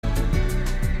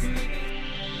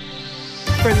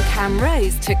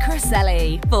Camrose to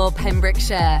Crossley for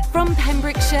Pembrokeshire. From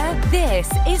Pembrokeshire, this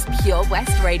is Pure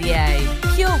West Radio.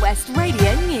 Pure West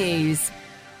Radio News.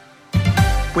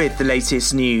 With the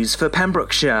latest news for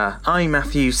Pembrokeshire, I'm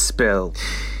Matthew Spill.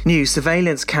 New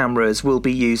surveillance cameras will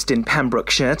be used in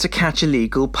Pembrokeshire to catch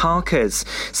illegal parkers.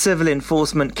 Civil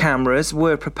enforcement cameras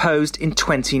were proposed in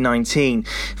 2019.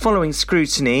 Following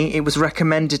scrutiny, it was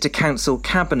recommended to Council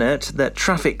Cabinet that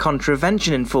traffic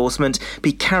contravention enforcement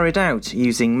be carried out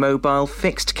using mobile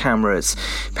fixed cameras.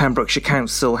 Pembrokeshire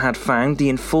Council had found the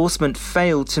enforcement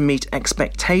failed to meet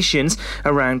expectations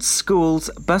around schools,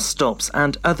 bus stops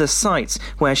and other sites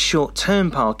where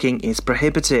short-term parking is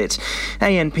prohibited.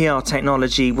 ANPR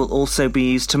technology will also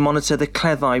be used to monitor the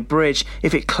Cleddau Bridge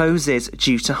if it closes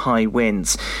due to high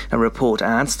winds. A report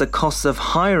adds the cost of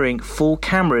hiring 4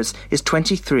 cameras is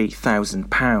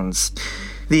 £23,000.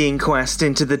 The inquest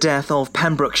into the death of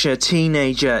Pembrokeshire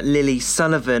teenager Lily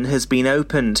Sullivan has been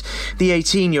opened. The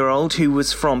 18-year-old, who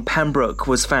was from Pembroke,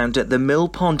 was found at the Mill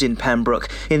Pond in Pembroke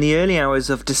in the early hours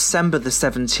of December the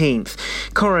 17th.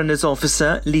 Coroner's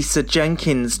officer Lisa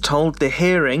Jenkins told the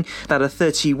hearing that a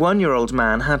 31-year-old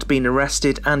man had been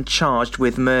arrested and charged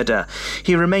with murder.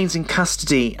 He remains in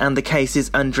custody and the case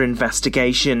is under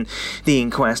investigation. The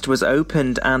inquest was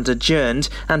opened and adjourned,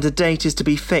 and a date is to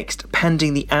be fixed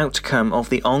pending the outcome of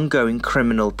the ongoing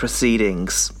criminal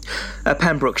proceedings. A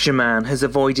Pembrokeshire man has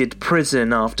avoided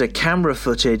prison after camera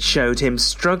footage showed him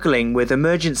struggling with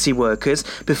emergency workers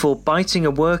before biting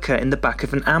a worker in the back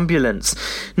of an ambulance.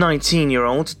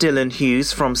 19-year-old Dylan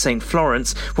Hughes from St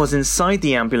Florence was inside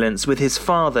the ambulance with his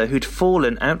father, who'd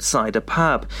fallen outside a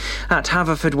pub. At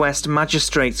Haverfordwest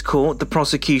Magistrates Court, the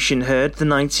prosecution heard the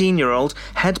 19-year-old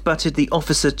head-butted the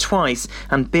officer twice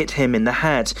and bit him in the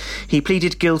head. He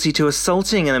pleaded guilty to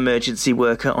assaulting an emergency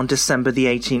worker on December the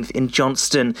 18th in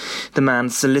Johnston. The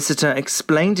man's solicitor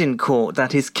explained in court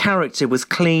that his character was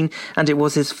clean and it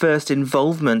was his first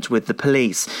involvement with the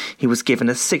police. He was given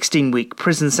a 16-week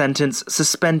prison sentence,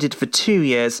 suspended for 2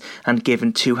 years and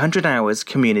given 200 hours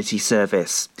community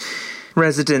service.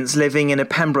 Residents living in a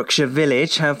Pembrokeshire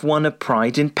village have won a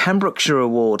Pride in Pembrokeshire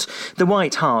award. The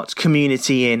White Hart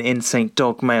Community Inn in St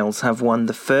Dogmaels have won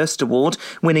the first award,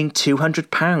 winning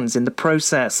 £200 in the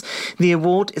process. The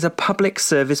award is a public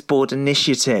service board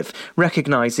initiative,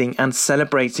 recognising and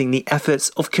celebrating the efforts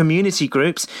of community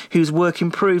groups whose work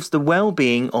improves the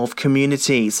well-being of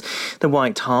communities. The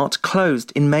White Hart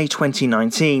closed in May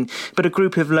 2019, but a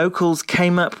group of locals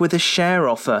came up with a share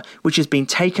offer, which has been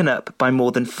taken up by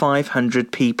more than 500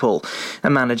 people. A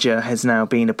manager has now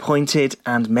been appointed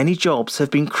and many jobs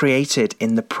have been created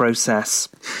in the process.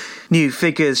 New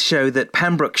figures show that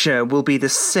Pembrokeshire will be the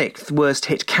 6th worst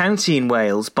hit county in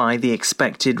Wales by the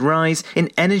expected rise in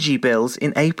energy bills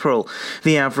in April.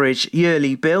 The average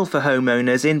yearly bill for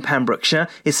homeowners in Pembrokeshire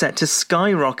is set to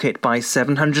skyrocket by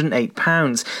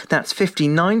 £708. That's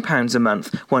 £59 a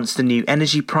month once the new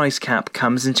energy price cap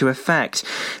comes into effect.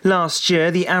 Last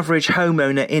year, the average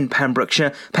homeowner in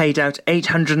Pembrokeshire paid out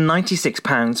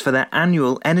 £896 for their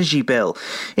annual energy bill.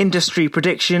 Industry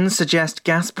predictions suggest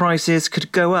gas prices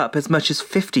could go up as much as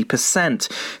 50%.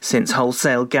 Since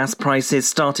wholesale gas prices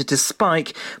started to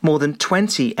spike, more than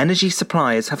 20 energy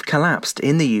suppliers have collapsed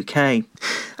in the UK.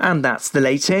 And that's the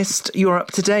latest. You're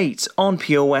up to date on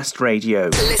Pure West Radio.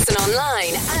 Listen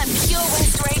online at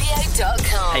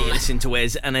purewestradio.com. Hey, listen to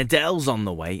Wes and Adele's on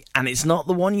the way, and it's not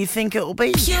the one you think it'll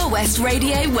be. Pure West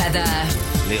Radio weather.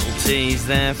 Little tease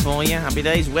there for you. Happy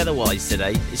days weather-wise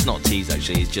today. It's not tease,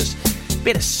 actually. It's just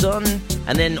bit of sun,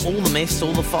 and then all the mist,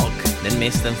 all the fog. Then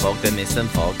mist, then fog, then mist, then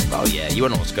fog. Oh yeah, you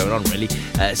won't know what's going on, really.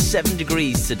 7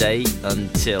 degrees today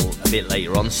until a bit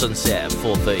later on. Sunset at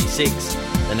 4:36.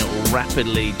 Then it will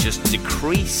rapidly just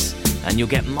decrease, and you'll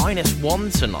get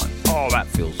 -1 tonight. Oh, that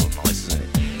feels so nice, doesn't it?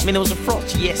 I mean, there was a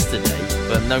frost yesterday,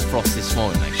 but no frost this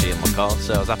morning, actually, in my car,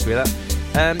 so I was happy with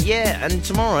that. Yeah, and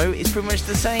tomorrow is pretty much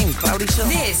the same. Cloudy sun.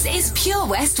 This is Pure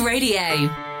West Radio.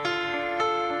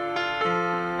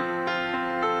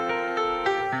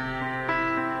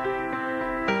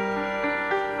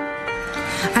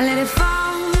 I let it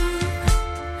fall,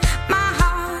 my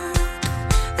heart,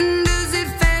 and as it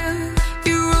fell,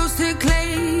 you rose to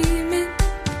claim it.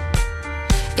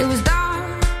 It was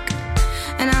dark,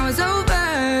 and I was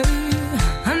over,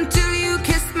 until you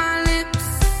kissed my lips,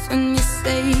 and you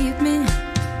saved me.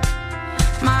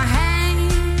 My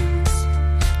hands,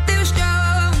 they were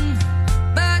strong,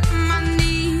 but my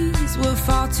knees were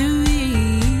far too weak.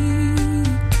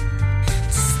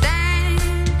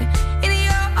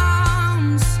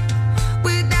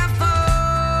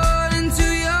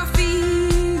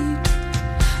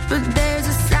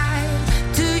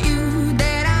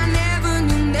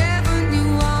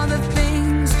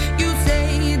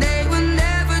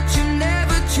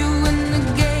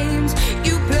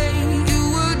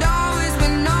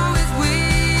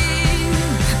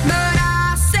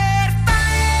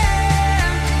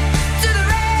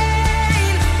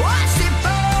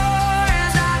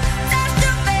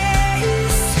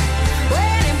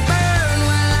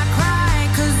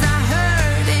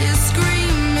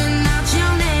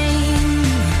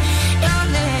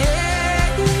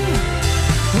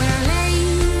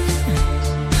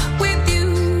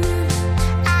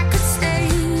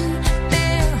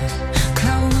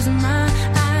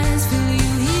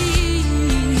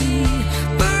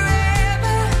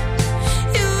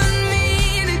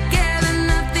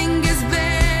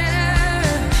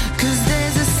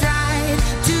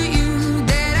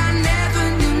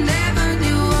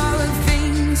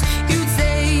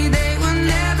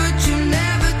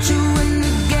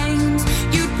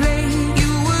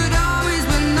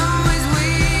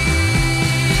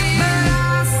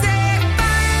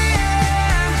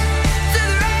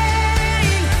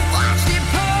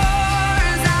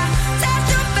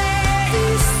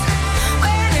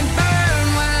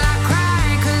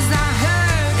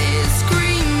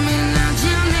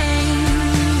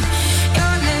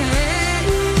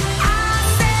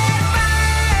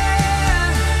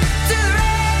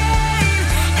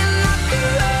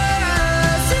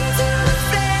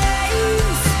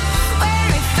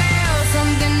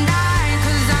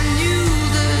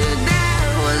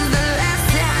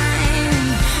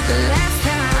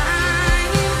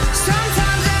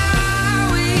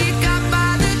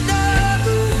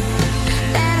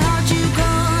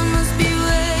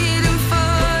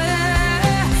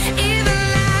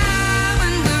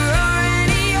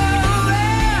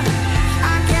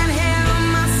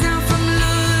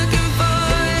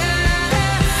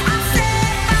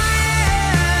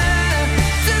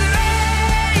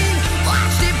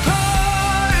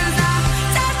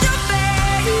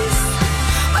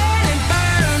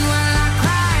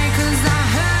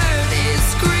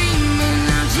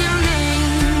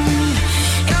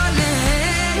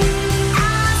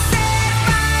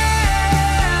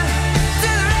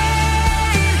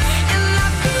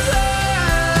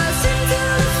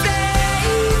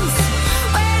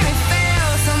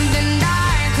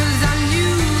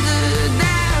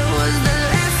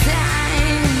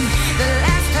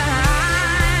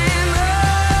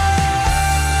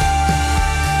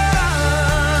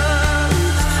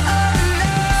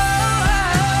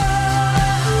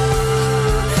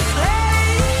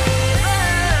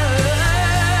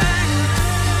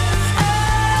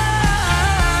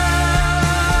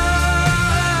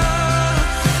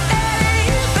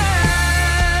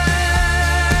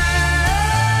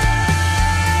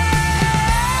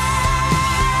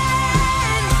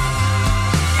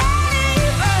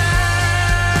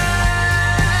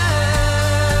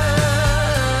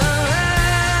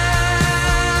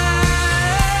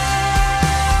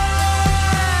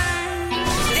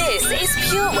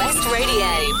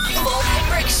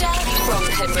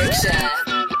 Pembrokeshire.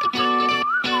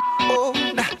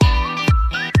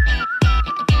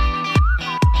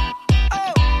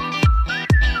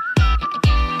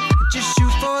 Just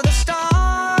shoot for the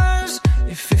stars.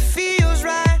 If it feels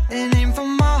right, then aim for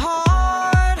my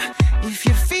heart. If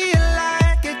you feel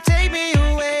like it, take me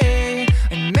away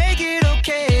and make it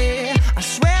okay. I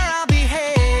swear I'll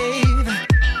behave.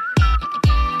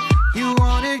 You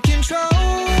wanted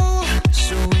control,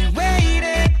 so we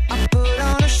waited. I put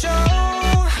on a show.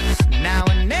 Now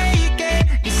we're naked.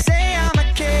 You say I'm a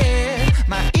kid.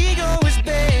 My ego is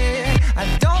big. I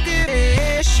don't give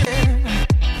a shit.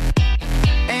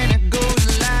 And it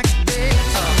goes like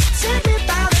this. Take me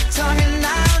by the tongue and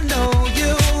I'll know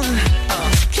you.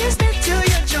 Kiss me till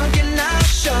you're drunk and I'll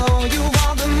show you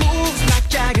all the moves like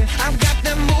Jagger. I've got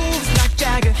the moves like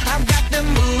Jagger. I've got the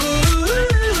moves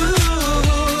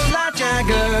like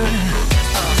Jagger.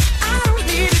 I don't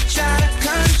need to try to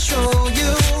control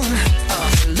you.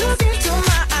 Look into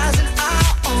my eyes and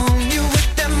I'll own you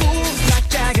with the moves like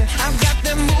Jagger. I've got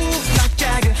the moves like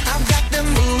Jagger. I've got the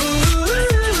moves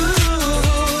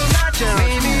like Jagger.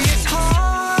 Maybe it's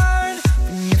hard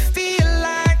when you feel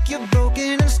like you're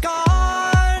broken and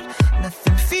scarred.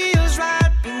 Nothing feels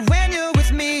right, but when you're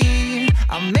with me,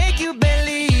 I'll make you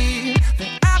believe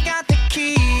that I've got the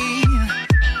key.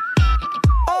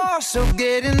 Oh, so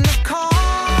get in the car.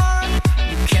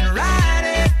 You can ride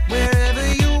it wherever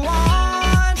you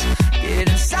want. Get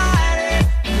inside it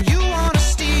and you wanna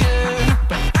steer,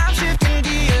 but I'm shifting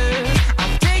gears.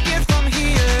 I'll take it from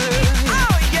here.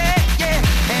 Oh yeah, yeah,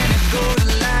 and it goes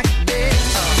like this.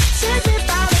 Take me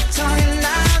by the tongue and I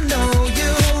know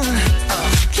you.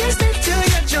 Kiss me till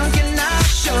you're drunk and I'll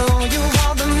show you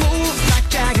all the moves like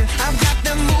Jagger. I've got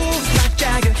the moves like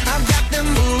Jagger. I've got the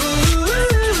moves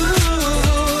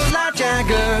like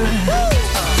Jagger.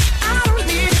 I don't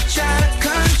need to try to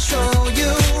control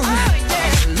you.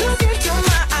 Look into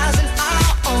my eyes and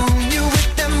I'll own you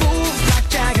with the moves like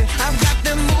Jagger. I've got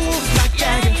the moves like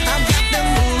Jagger. I've got the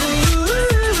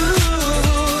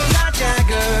moves like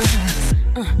Jagger.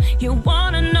 You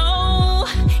wanna know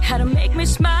how to make me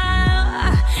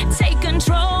smile? Take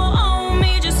control on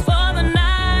me just for the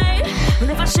night. But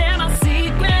if I share my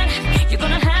secret, you're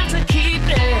gonna have to keep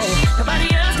it.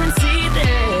 Nobody else can see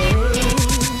this.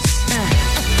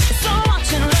 So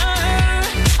watch and learn.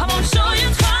 I won't show you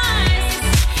twice.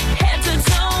 Head to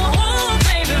toe, ooh,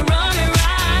 baby, run it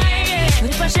right. But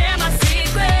if I share my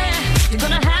secret, you're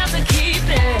gonna have to keep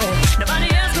it. Nobody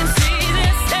else can see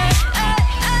this.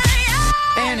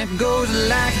 And it goes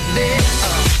like this.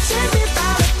 Take me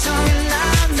by the tongue and I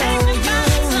know you.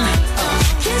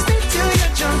 Kiss me till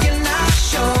you're drunk and I'll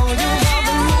show you all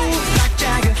the moves like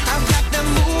Jagger. I've got the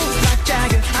moves like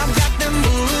Jagger. I've got the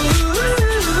moves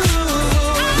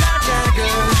like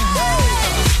Jagger.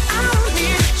 I don't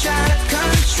need to try to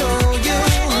control you.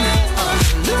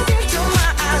 Look into my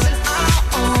eyes and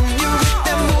I'll own you with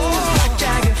the moves like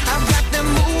Jagger. I've got the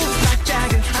moves like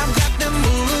Jagger. I've got the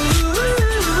moves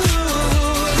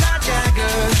like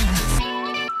Jagger.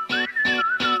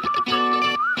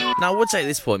 Now, I would say at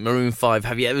this point, Maroon 5,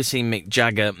 have you ever seen Mick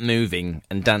Jagger moving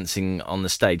and dancing on the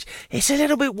stage? It's a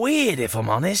little bit weird, if I'm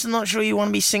honest. I'm not sure you want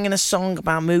to be singing a song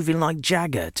about moving like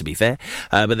Jagger, to be fair.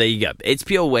 But there you go. It's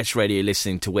Pure West Radio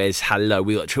listening to Where's Hello.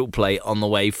 We got Triple Play on the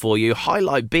way for you.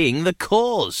 Highlight being The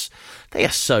Cause. They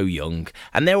are so young,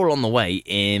 and they're all on the way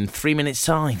in 3 minutes'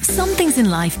 time. Some things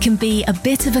in life can be a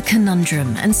bit of a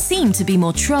conundrum and seem to be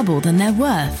more trouble than they're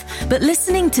worth. But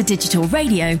listening to digital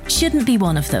radio shouldn't be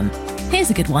one of them. Here's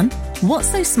a good one. What's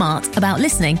so smart about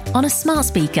listening on a smart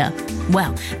speaker?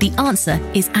 Well, the answer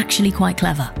is actually quite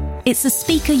clever. It's a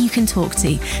speaker you can talk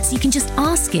to, so you can just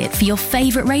ask it for your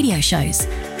favourite radio shows.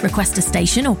 Request a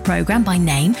station or programme by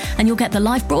name and you'll get the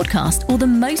live broadcast or the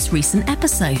most recent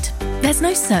episode. There's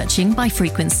no searching by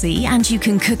frequency and you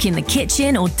can cook in the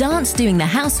kitchen or dance doing the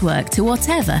housework to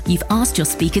whatever you've asked your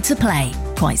speaker to play.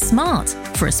 Quite smart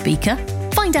for a speaker.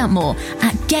 Find out more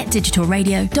at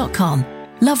getdigitalradio.com.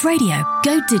 Love radio.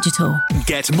 Go digital.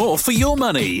 Get more for your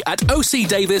money at OC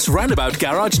Davis Roundabout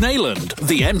Garage Neyland,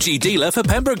 the MG dealer for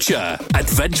Pembrokeshire.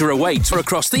 Adventure awaits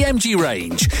across the MG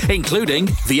range, including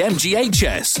the MG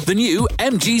HS, the new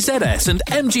MG ZS and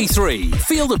MG3.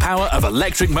 Feel the power of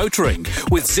electric motoring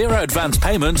with zero advance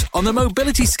payment on the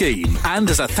mobility scheme. And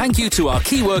as a thank you to our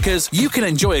key workers, you can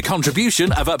enjoy a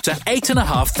contribution of up to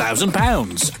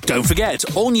 £8,500. Don't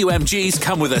forget, all new MGs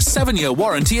come with a 7-year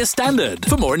warranty as standard.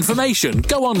 For more information,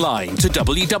 go online to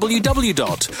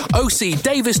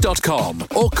www.ocdavis.com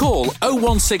or call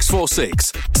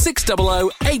 01646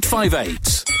 600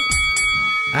 858.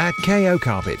 At KO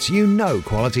Carpets, you know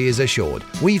quality is assured.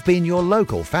 We've been your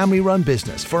local family-run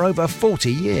business for over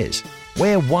 40 years.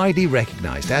 We're widely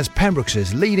recognised as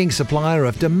Pembrokeshire's leading supplier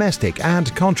of domestic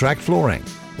and contract flooring.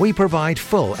 We provide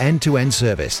full end-to-end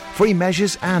service, free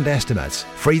measures and estimates,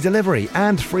 free delivery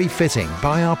and free fitting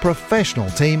by our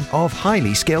professional team of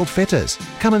highly skilled fitters.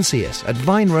 Come and see us at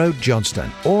Vine Road,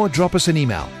 Johnston, or drop us an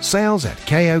email,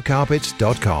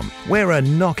 sales@kocarpets.com. We're a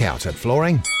knockout at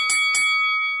flooring.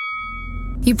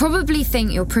 You probably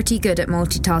think you're pretty good at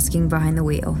multitasking behind the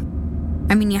wheel.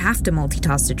 I mean, you have to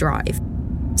multitask to drive.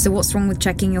 So what's wrong with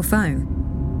checking your phone?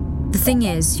 The thing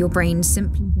is, your brain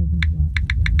simply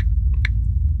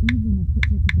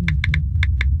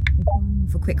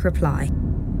for quick reply,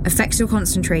 affects your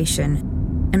concentration,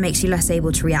 and makes you less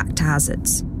able to react to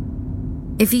hazards.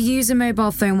 If you use a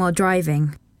mobile phone while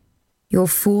driving, you're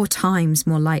 4 times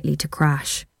more likely to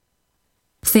crash.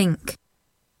 Think.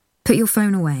 Put your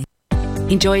phone away.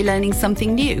 Enjoy learning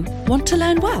something new? Want to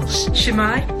learn Welsh?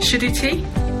 Shemai, Shuduti.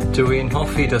 Dwi'n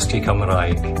hoffi dysgu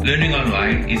Cymraeg. Learning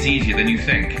online is easier than you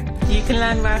think. You can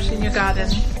learn Welsh in your garden.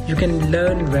 You can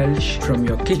learn Welsh from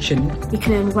your kitchen. You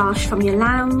can learn Welsh from your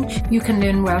lounge. You can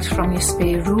learn Welsh from your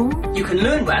spare room. You can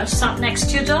learn Welsh sat next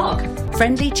to your dog.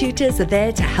 Friendly tutors are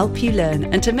there to help you learn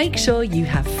and to make sure you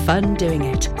have fun doing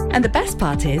it. And the best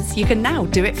part is, you can now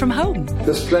do it from home.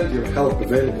 There's plenty of help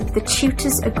available. The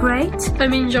tutors are great.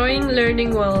 I'm enjoying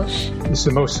learning Welsh. It's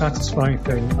the most satisfying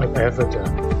thing I've ever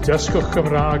done. Dysgwch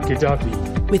Cymraeg gyda fi.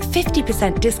 With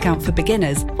 50% discount for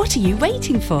beginners, what are you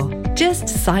waiting for? Just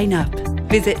sign up.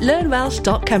 Visit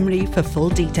learnwelsh.com for full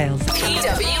details.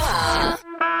 PWR.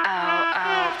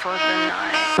 Out for the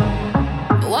night.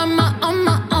 On my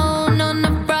own on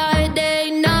a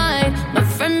Friday night. My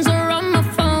friends are on my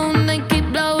phone, they keep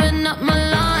blowing up my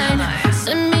line.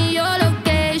 Send me your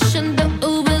location, the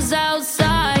Uber's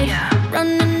outside.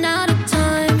 Running out of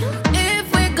time. If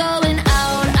we're going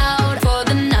out for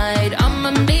the night,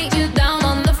 I'ma meet you down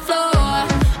on the floor.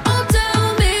 Oh,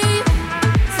 tell me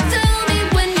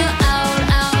when you're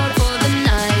out for the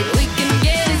night. We can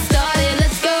get it started,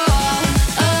 let's go.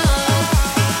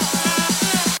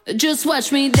 Just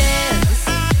watch me dance.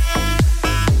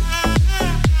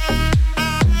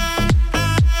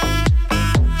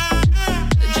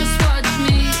 Just watch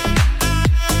me.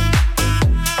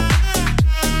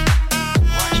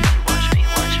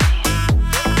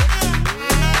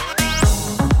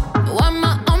 On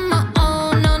my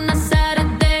own on a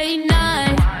Saturday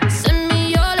night. Send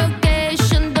me your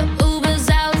location, the Uber's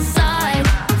outside.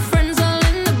 Friends all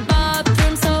in the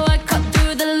bathroom, so I cut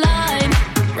through the line.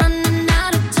 Running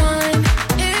out of time.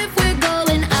 If we're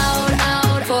going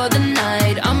out for the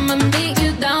night, I'ma meet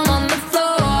you down on the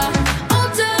floor. Oh,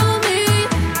 tell me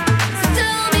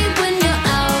when you're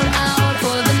out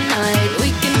for the night. We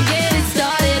can get it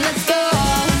started, let's go.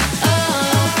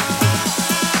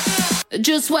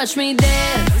 Just watch me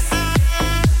dance.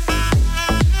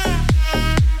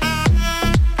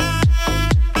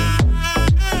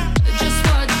 Just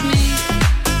watch me.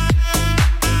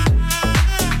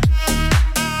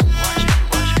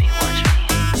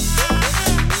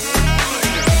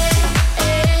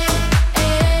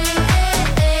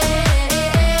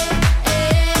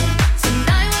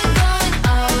 Tonight we're going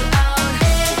out.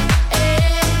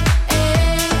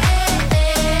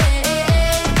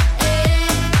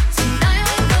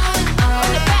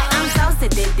 I'm so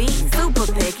sedity, super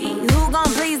picky. Who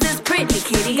gon' please this pretty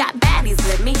kitty? Got baddies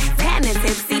with me, tan and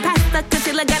tipsy. Pass the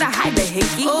concealer, gotta hide the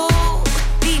hickey. Ooh,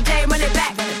 DJ run it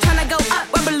back, tryna go up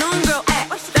where Balloon Girl at.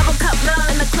 Double cup love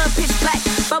in the club, pitch black.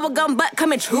 Bubblegum butt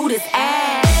coming true this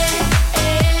ass.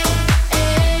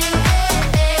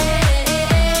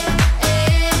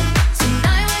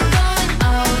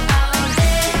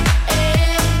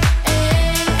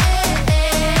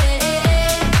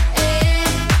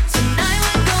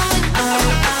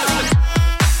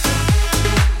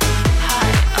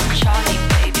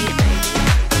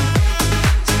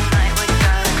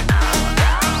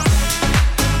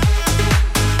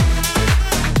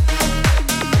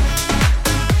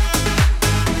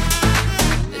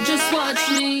 Just watch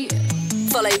me.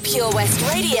 Follow Pure West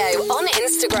Radio on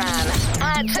Instagram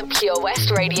at Pure West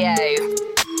Radio.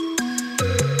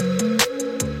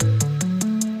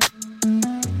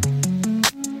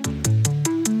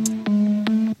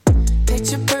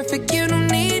 Picture perfect, you don't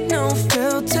need no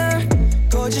filter.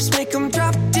 Gorgeous, make them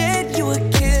drop dead, you a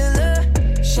killer.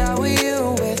 Shower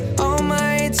you with all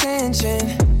my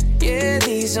attention. Yeah,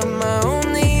 these are my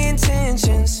only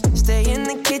intentions. Stay in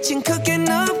the kitchen, cooking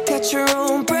up, cut your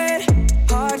own bread.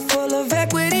 Heart full of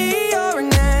equity, you're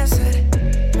an asset.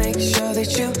 Make sure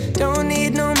that you don't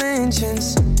need no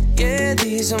mentions. Yeah,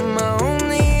 these are my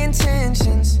only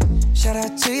intentions. Shout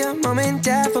out to your mom and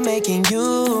dad for making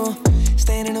you.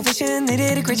 Standing ovation, they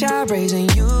did a great job raising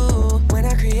you.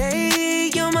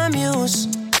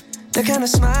 The kind of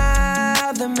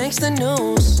smile that makes the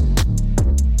news.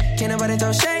 Can't nobody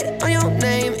throw shade on your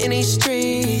name in these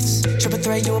streets. Triple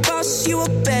threat, you a boss, you a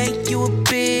bank, you a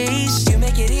beast. You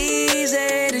make it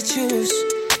easy to choose.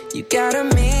 You got a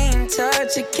mean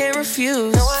touch, I can't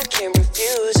refuse. No, I can't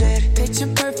refuse it.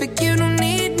 Picture perfect, you don't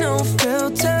need no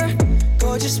filter.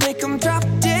 Gorgeous, make them drop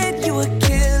dead, you a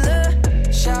killer.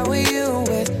 Shower you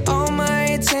with all my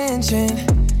attention.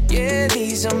 Yeah,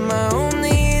 these are my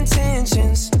only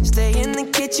intentions. Stay in the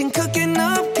kitchen, cooking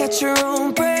up, catch your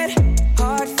own bread.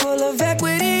 Heart full of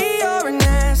equity, you're an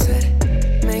asset.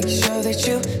 Make sure that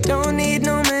you don't need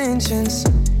no mentions.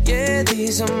 Yeah,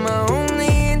 these are my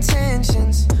only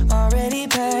intentions. Already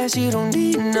passed, you don't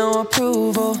need no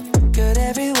approval. Good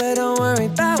everywhere, don't worry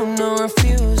about no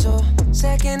refusal.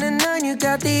 Second to none, you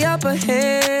got the upper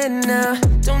hand now.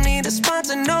 Don't need a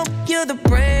sponsor, no, you're the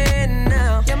brand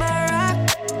now. You're my rock,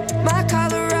 my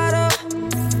Colorado.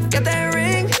 Got that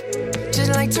ring,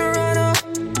 just like Toronto.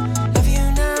 Love you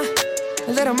now,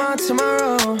 a little more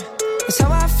tomorrow. That's how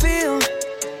I feel.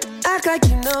 Act like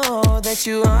you know that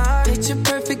you are. Picture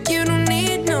perfect, you don't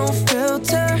need no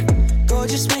filter.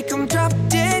 Gorgeous, make them drop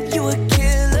dead, you a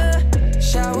killer.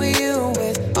 Shower you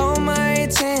with all my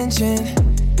attention.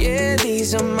 Yeah,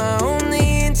 these are my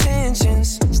only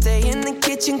intentions. Stay in the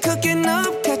kitchen, cooking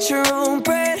up, catch your own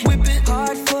bread. Whip it.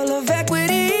 Heart full of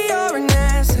equity, you're an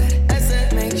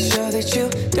asset. Make sure that you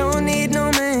don't need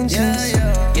no mentions.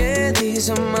 Yeah, these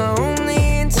are my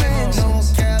only intentions.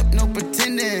 No cap, no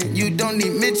pretending, you don't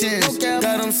need mentions.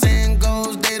 Got them saying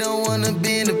goals, they don't wanna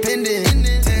be independent.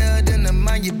 Tell them to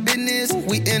mind your business,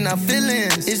 we in our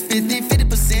feelings. It's 50-50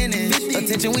 percentage.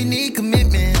 Attention, we need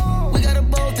commitment. We gotta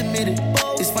both admit it.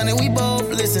 It's funny, we both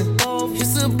listen.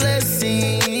 It's a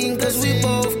blessing, cause we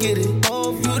both get it.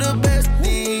 You the best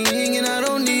thing, and I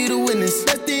don't need a witness.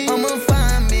 I'ma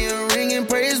find me a ring and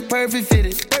pray it's perfect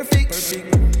fitted. Perfect.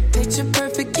 Picture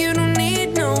perfect, you don't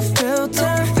need no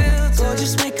filter.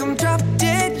 Gorgeous, make them drop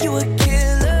dead, you a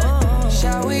killer.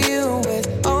 Shower you with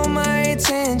all my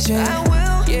attention. I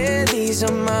will. Yeah, these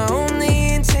are my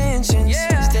only intentions.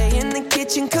 Stay in the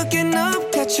kitchen, cooking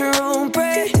up, catch your own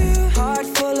bread. Heart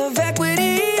full of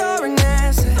equity, you're an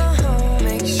asset.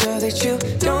 Make sure that you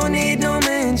don't need no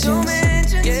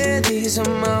mentions. Yeah, these are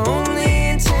my only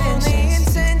intentions.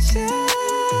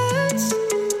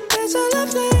 That's all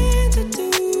I've learned to do.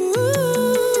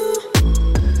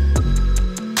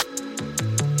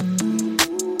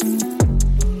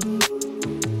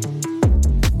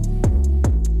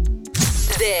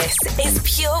 This is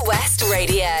Pure West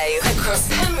Radio. Across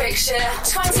Pembrokeshire,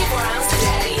 24 hours a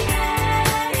day.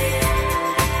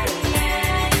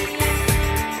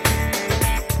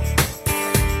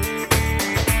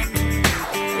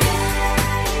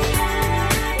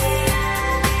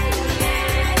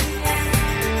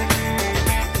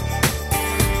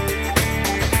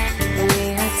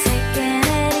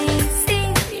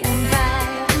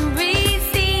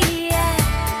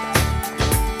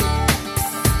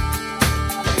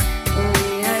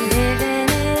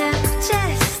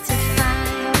 Just to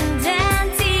find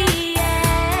and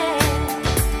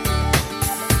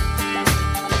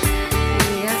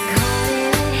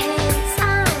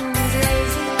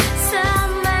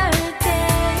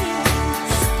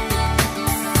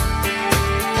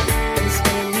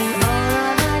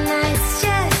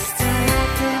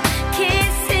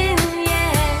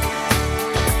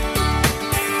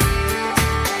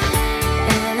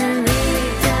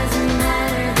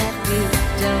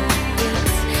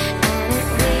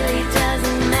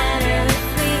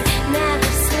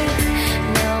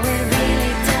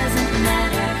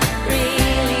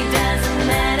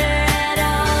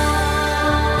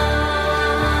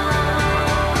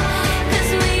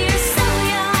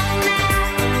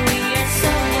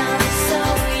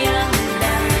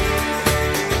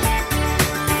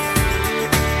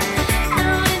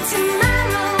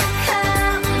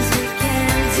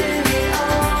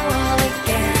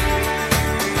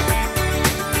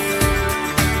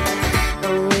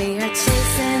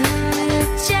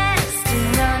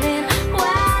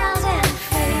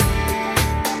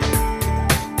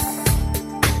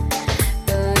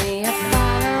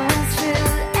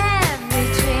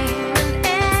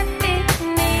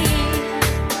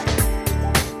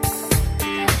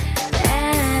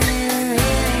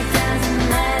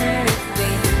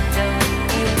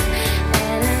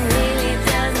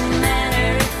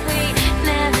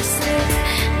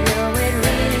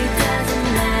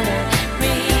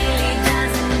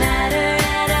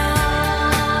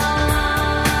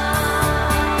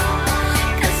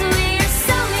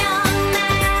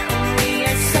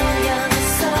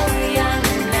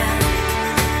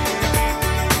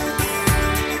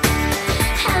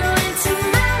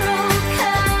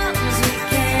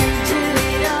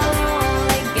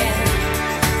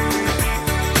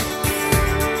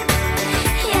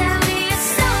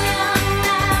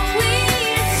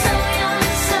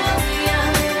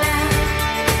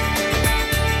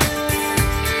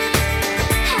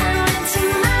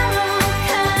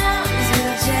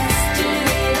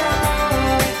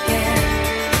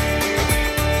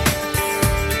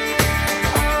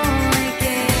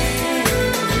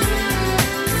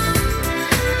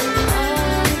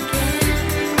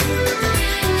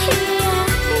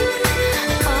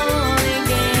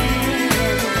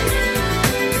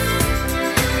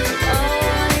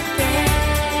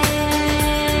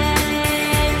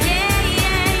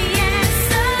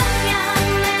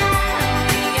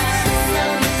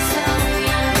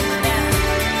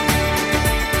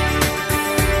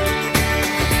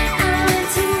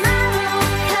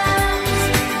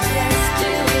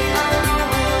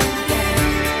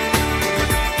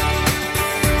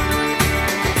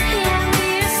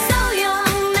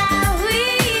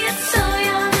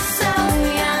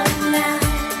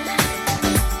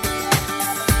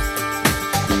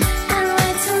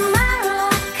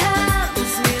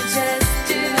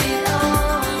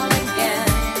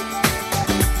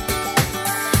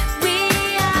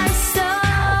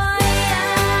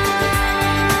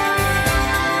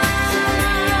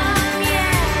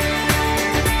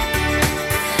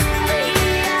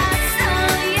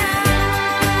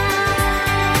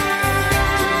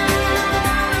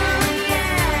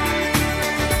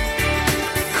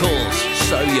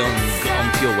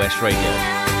West Radio.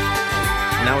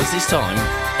 Now, it's this time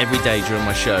every day during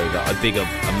my show that I big up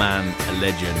a man, a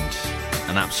legend,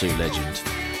 an absolute legend.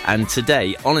 And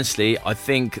today, honestly, I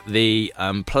think the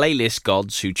playlist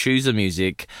gods who choose the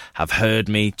music have heard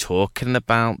me talking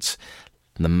about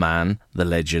the man, the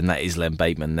legend that is Len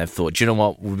Bateman. They've thought, do you know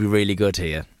what would be really good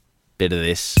here? Bit of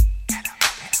this.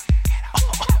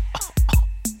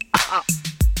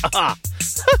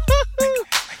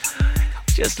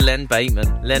 Just Len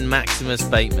Bateman, Len Maximus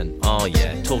Bateman. Oh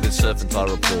yeah, talking Surf and Fire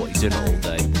Report. He's doing it all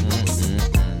day.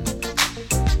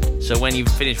 So when you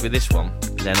finish with this one,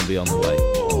 Len will be on the way.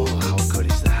 Oh, how good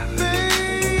is that?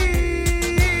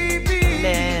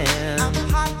 Len,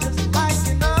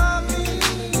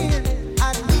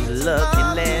 love you,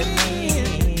 Len.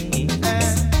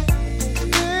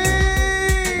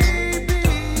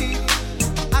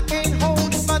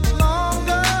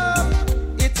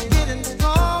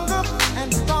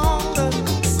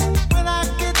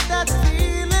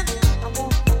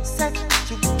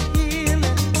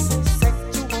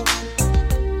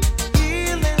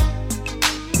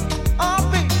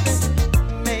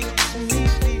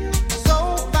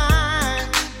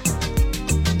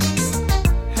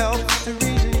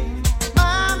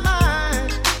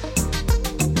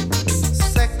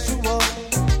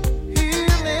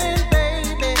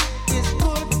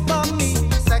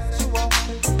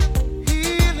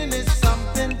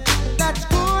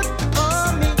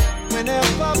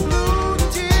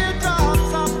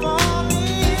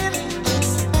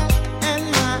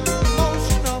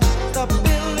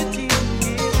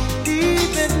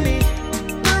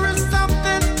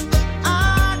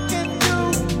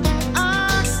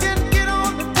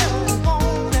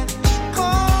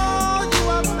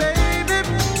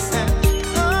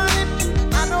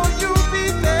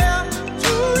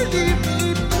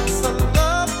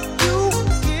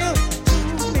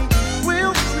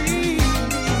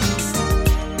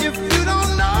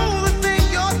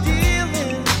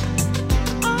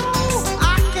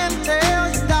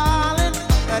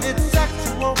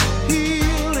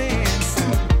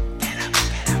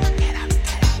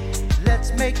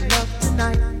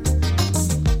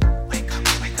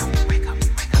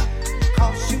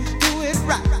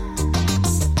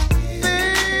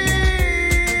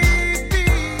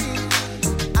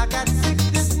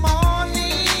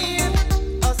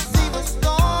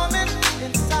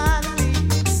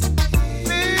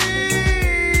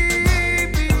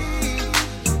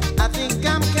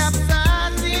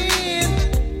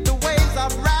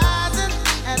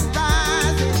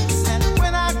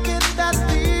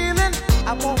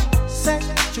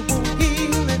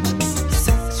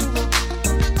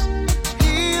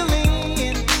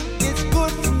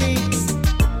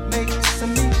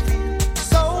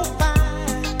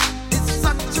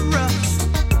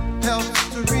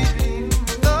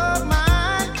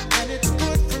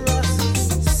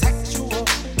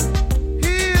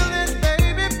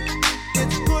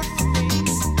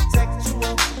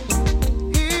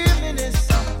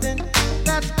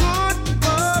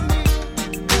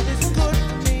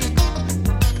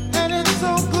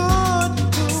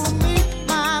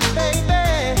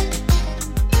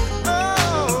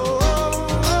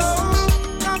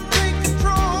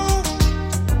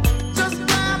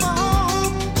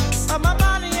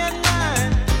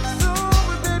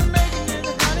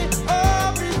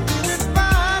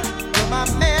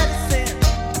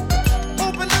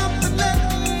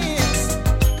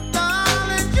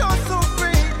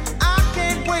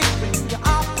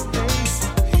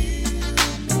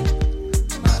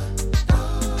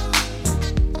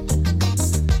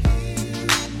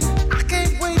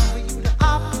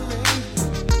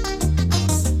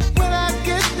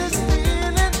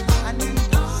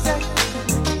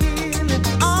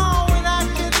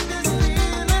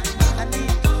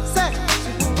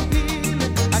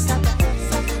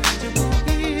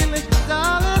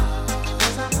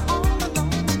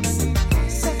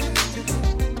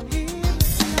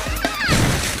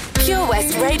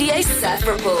 Surf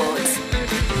Report.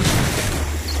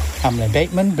 I'm Len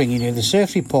Bateman, bringing you the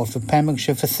surf report for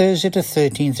Pembrokeshire for Thursday the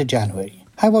 13th of January.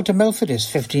 High water Milford is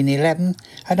 1511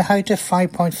 at a height of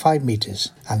 5.5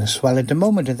 metres, and the swell at the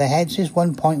moment at the heads is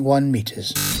 1.1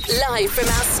 metres. Live from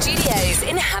our studios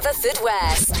in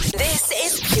Haverfordwest, this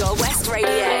is Pure West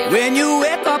Radio. When you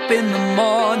wake up in the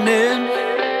morning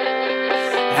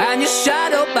and you're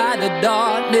shadowed by the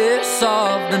darkness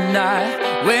of the night.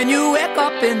 When you wake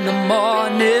up in the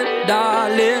morning,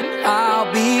 darling,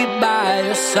 I'll be by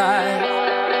your side.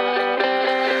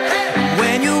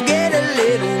 When you get a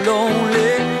little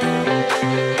lonely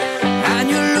and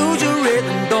you lose your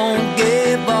rhythm, don't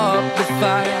give up the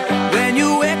fight. When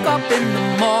you wake up in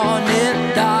the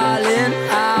morning, darling,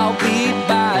 I'll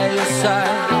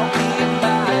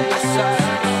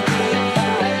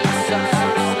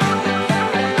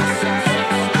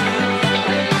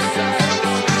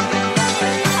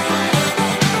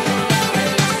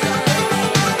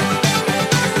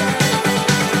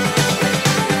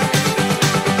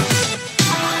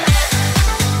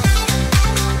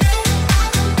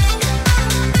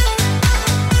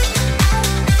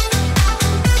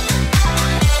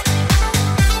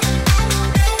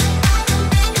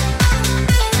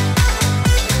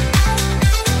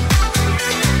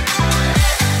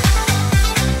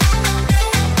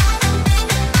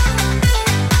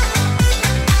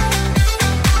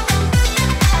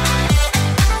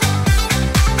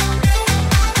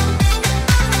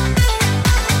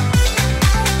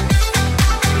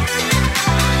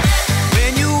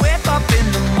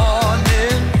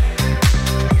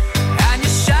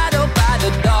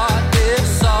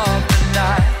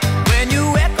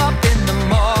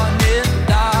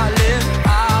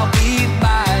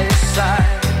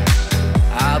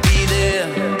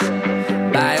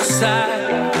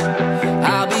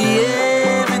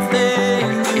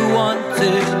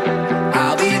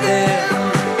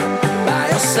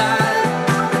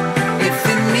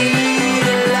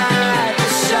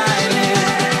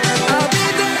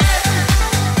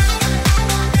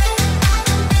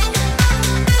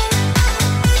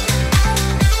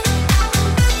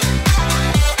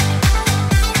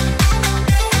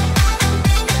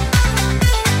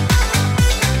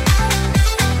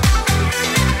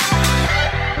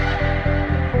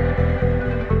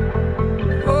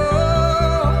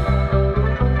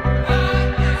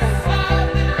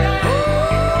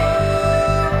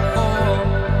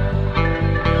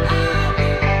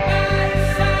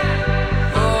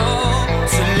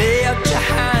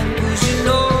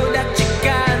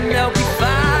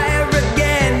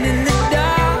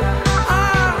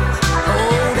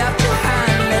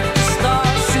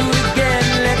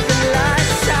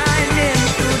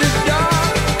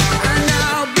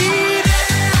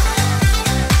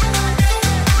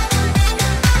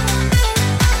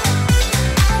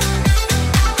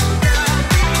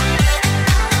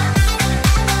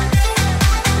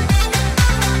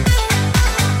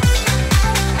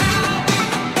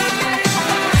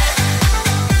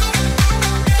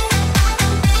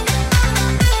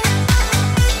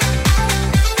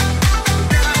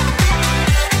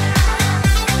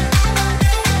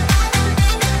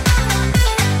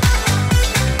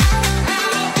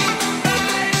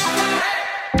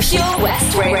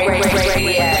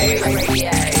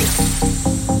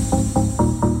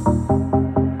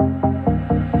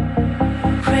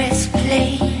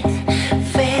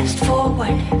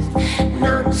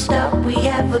Non-stop, we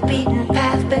have a beaten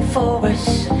path before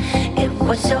us. It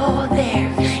was all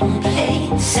there in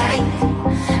plain sight.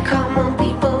 Come on,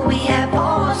 people, we have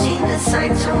all seen the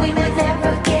signs, so we may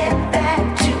never get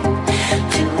back to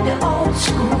the old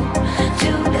school,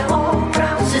 to the old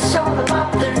grounds. It's all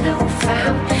about the new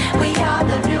found. We are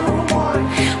the newborn.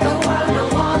 The world know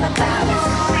all about us.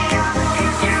 We are the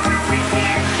future, and we're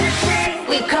here to stay.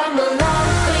 We've come a long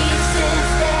way since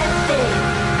that day,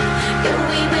 and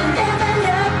we will never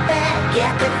look back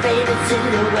at the faded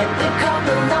silhouette. We've come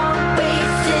a long way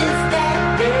since that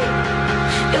day,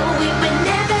 and we will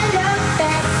never look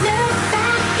back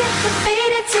at the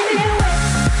faded silhouette.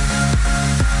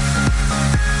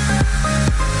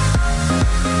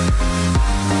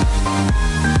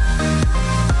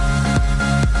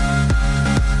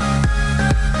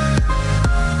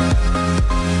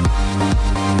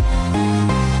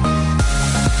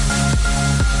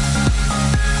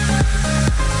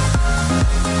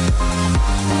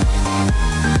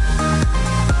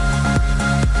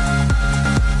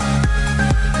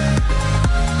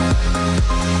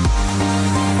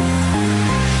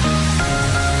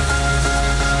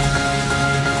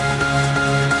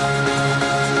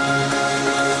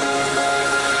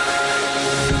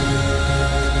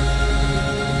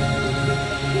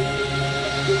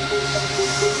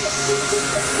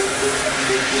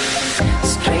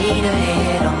 Straight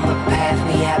ahead on the path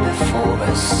we have before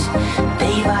us.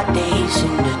 Day by day,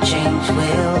 soon the change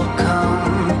will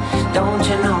come. Don't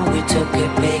you know we took a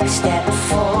big step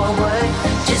forward?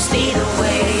 Just lead the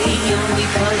way and we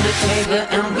pull the trigger,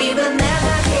 and we will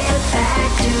never get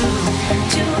back to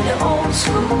the old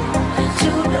school,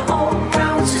 to the old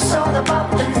grounds. It's all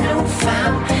about the new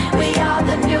found. We are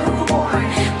the newborn.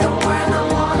 The world know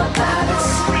all about us.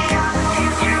 We are the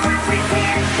future, and we're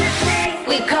here to stay.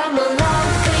 We've come a long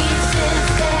way since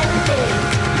that day,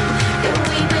 and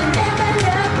we will never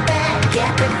look back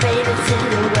at the faded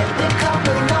silhouette. We've come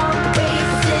a long way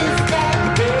since that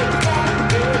day.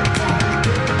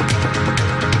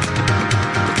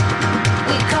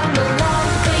 We've come a long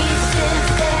way since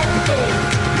that day,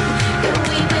 and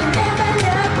we will never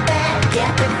look back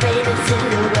at the faded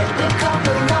silhouette. We've come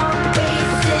a long way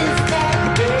since that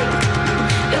day,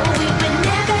 and we will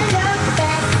never look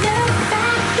back at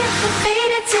the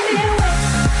faded silhouette.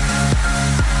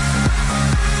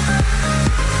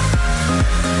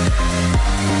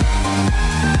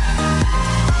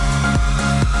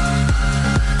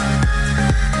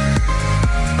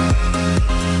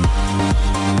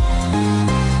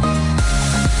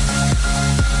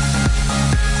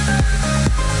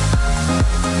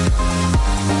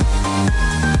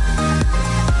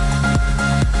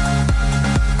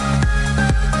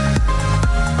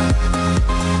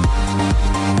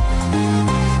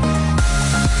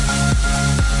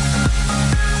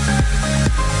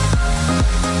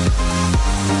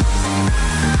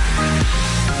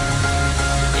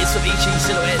 It's Avicii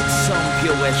Silhouettes on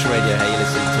Pure West Radio. Hey, you're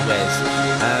listening to Wes.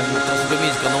 Got some good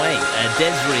music on the way.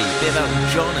 Desiree, bit about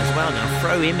John as well. Now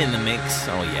throw him in the mix.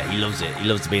 Oh yeah, he loves it. He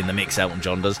loves to be in the mix, Elton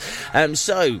John does. How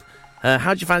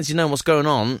do you fancy knowing what's going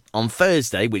on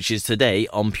Thursday, which is today,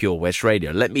 on Pure West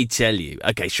Radio? Let me tell you.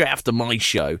 Okay, straight after my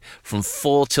show, from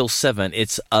 4 till 7,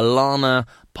 it's Alana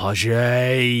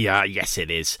Paget. Yes, it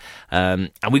is.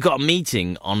 And we've got a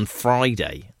meeting on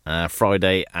Friday.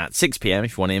 Friday at 6 p.m.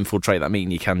 If you want to infiltrate that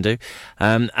meeting, you can do.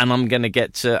 And I'm going to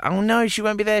get to... Oh, no, she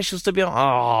won't be there. She'll still be on...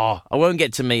 Oh, I won't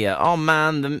get to meet her. Oh,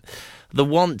 man, the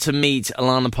want to meet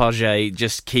Alana Paget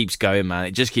just keeps going, man.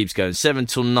 It just keeps going. 7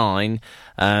 till 9,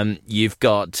 you've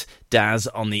got Daz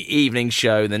on the evening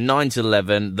show. Then 9 till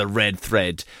 11, The Red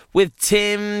Thread with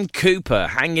Tim Cooper.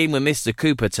 Hanging with Mr.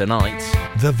 Cooper tonight.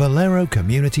 The Valero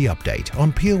Community Update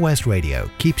on Pure West Radio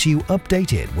keeps you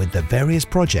updated with the various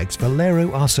projects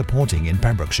Valero are supporting in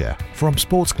Pembrokeshire, from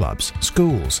sports clubs,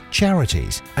 schools,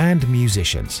 charities and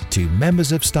musicians to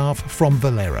members of staff from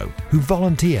Valero who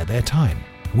volunteer their time.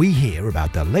 We hear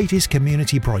about the latest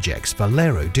community projects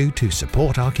Valero do to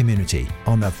support our community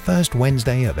on the first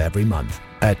Wednesday of every month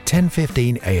at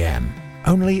 10:15 a.m.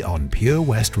 only on Pure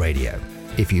West Radio.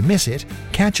 If you miss it,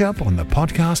 catch up on the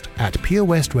podcast at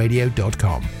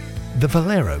purewestradio.com. The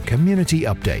Valero Community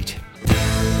Update.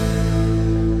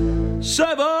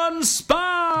 7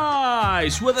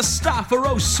 Spice, where the staff are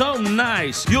oh so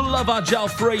nice. You'll love our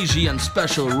jalfrezi and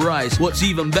special rice. What's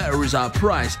even better is our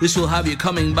price. This will have you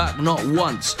coming back not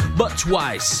once, but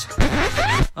twice.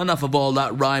 enough of all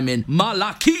that rhyming.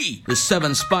 Malaki, the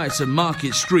Seven Spice of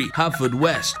Market Street,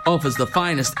 Haverfordwest, offers the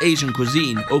finest Asian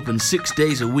cuisine, open 6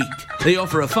 days a week. They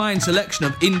offer a fine selection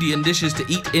of Indian dishes to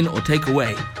eat in or take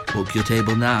away. Book your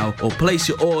table now or place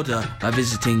your order by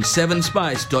visiting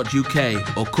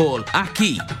sevenspice.uk or call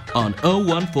Aki on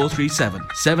 01437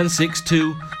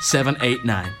 762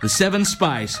 789. The Seven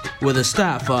Spice, where the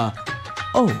staff are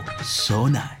so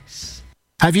nice.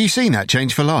 Have you seen that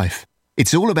Change for Life?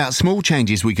 It's all about small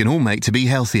changes we can all make to be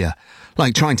healthier,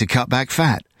 like trying to cut back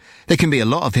fat. There can be a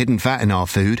lot of hidden fat in our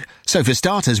food, so for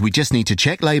starters we just need to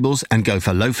check labels and go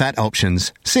for low-fat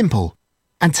options. Simple.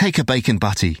 And take a bacon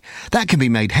butty. That can be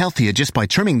made healthier just by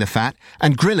trimming the fat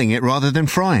and grilling it rather than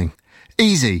frying.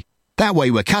 Easy. That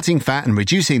way we're cutting fat and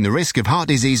reducing the risk of heart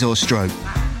disease or stroke.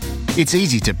 It's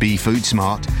easy to be food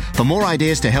smart. For more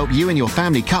ideas to help you and your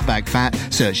family cut back fat,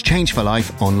 search Change for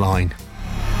Life online.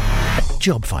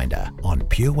 Job Finder on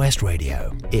Pure West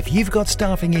Radio. If you've got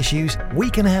staffing issues, we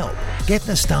can help. Get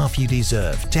the staff you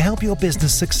deserve to help your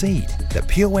business succeed. The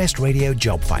Pure West Radio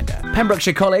Job Finder.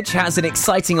 Pembrokeshire College has an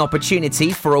exciting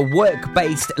opportunity for a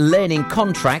work-based learning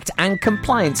contract and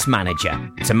compliance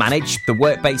manager to manage the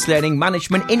work-based learning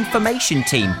management information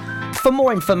team. For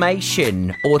more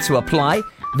information or to apply,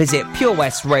 visit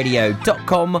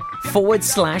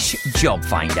purewestradio.com/job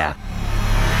finder.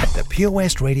 The Pure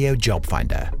West Radio Job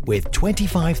Finder, with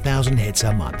 25,000 hits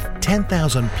a month,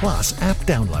 10,000 plus app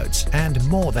downloads, and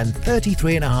more than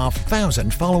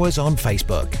 33,500 followers on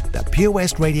Facebook. The Pure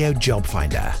West Radio Job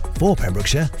Finder, for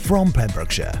Pembrokeshire, from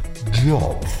Pembrokeshire.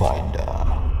 Job Finder.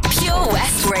 Pure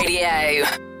West Radio.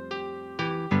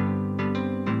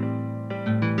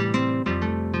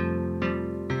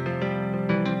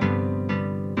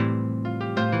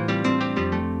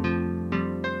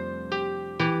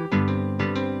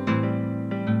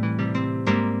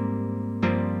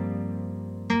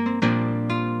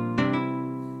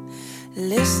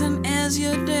 Listen as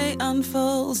your day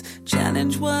unfolds,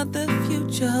 challenge what the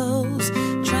future holds.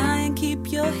 Try and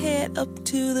keep your head up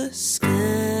to the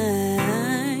sky.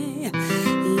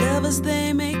 Lovers,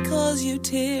 they may cause you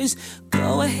tears.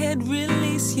 Go ahead,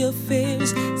 release your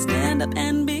fears. Stand up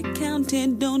and be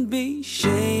counted, don't be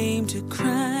ashamed to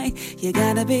cry. You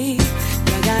gotta be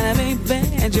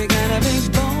bad, you gotta be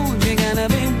bold, you gotta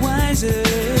be wiser.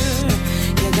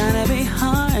 You gotta be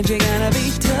hard, you gotta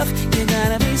be tough, you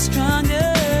gotta be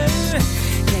stronger.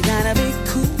 You gotta be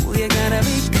cool, you gotta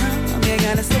be calm, you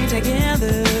gotta stay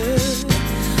together.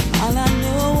 All I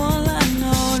know,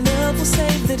 love will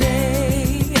save the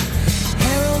day.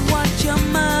 Herald what your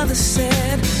mother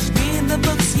said, read the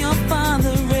books your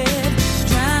father read.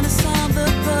 Trying to solve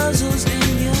the puzzles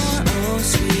in your own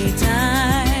sweet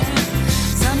time.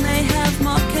 Some may have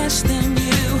more cash than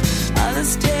you,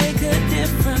 others take a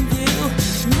different view.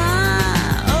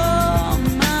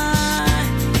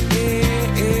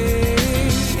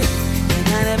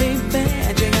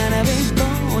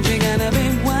 You gotta be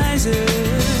wiser.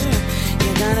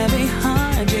 You gotta be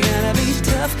hard, you gotta be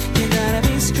tough, you gotta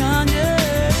be stronger.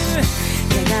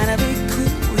 You gotta be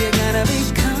cool, you gotta be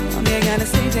calm, you gotta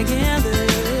stay together.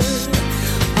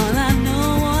 All I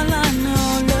know,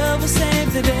 love will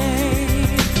save the day.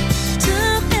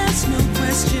 Time asks no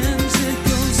questions, it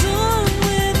goes on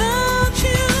without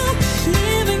you,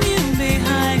 leaving you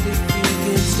behind if you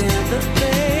can stand the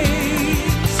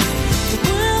pace. The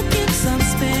world keeps on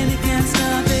spinning, can't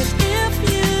stop it.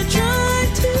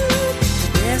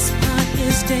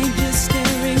 Is danger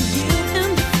staring you in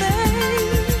the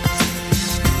face.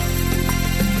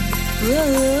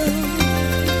 Whoa.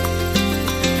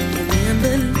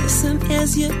 Remember, listen as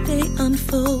your day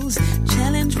unfolds.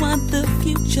 Challenge what the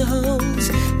future holds.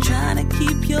 Try to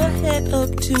keep your head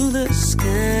up to the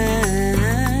sky.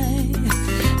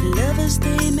 Lovers,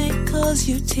 they may cause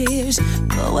you tears.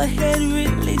 Go ahead,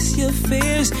 release your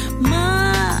fears.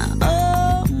 My,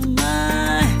 oh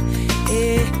my,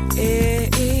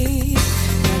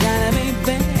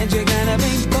 you gotta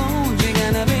be bold, you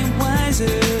gotta be wiser.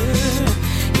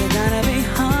 You gotta be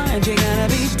hard, you gotta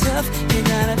be tough, you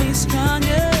gotta be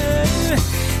stronger.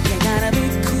 You gotta be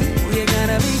cool, you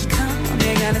gotta be calm,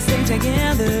 you gotta stay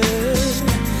together.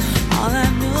 All I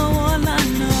know,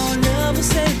 love will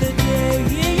save the day.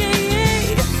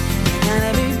 You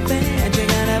gotta be bad, you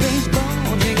gotta be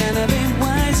bold, you gotta be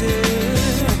wiser.